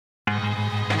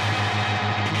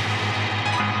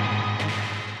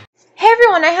Hey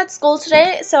everyone, I had school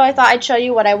today, so I thought I'd show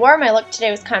you what I wore. My look today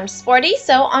was kind of sporty.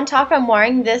 So on top I'm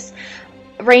wearing this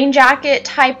rain jacket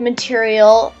type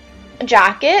material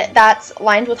jacket that's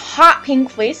lined with hot pink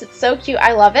fleece. It's so cute,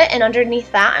 I love it. And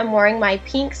underneath that I'm wearing my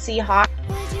pink Seahawk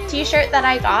t-shirt that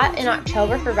I got in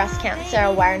October for Breast Cancer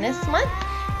Awareness Month.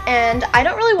 And I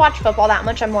don't really watch football that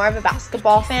much, I'm more of a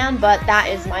basketball fan, but that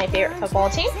is my favorite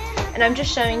football team. And I'm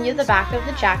just showing you the back of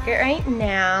the jacket right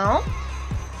now.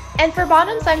 And for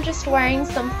bottoms, I'm just wearing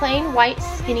some plain white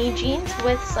skinny jeans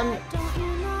with some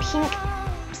pink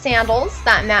sandals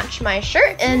that match my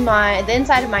shirt and the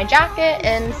inside of my jacket.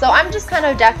 And so I'm just kind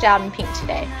of decked out in pink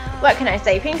today. What can I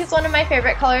say? Pink is one of my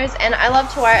favorite colors, and I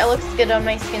love to wear it. It looks good on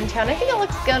my skin tone. I think it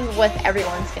looks good with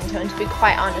everyone's skin tone, to be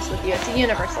quite honest with you. It's a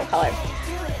universal color.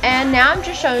 And now I'm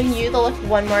just showing you the look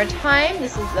one more time.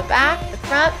 This is the back, the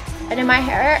front, and in my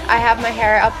hair, I have my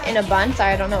hair up in a bun.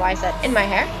 Sorry, I don't know why I said in my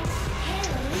hair.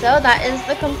 So that is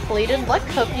the completed look.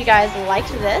 Hope you guys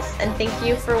liked this, and thank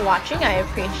you for watching. I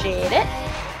appreciate it.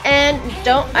 And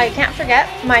I can't forget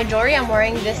my jewelry. I'm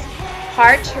wearing this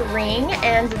heart ring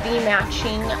and the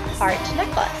matching heart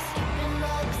necklace.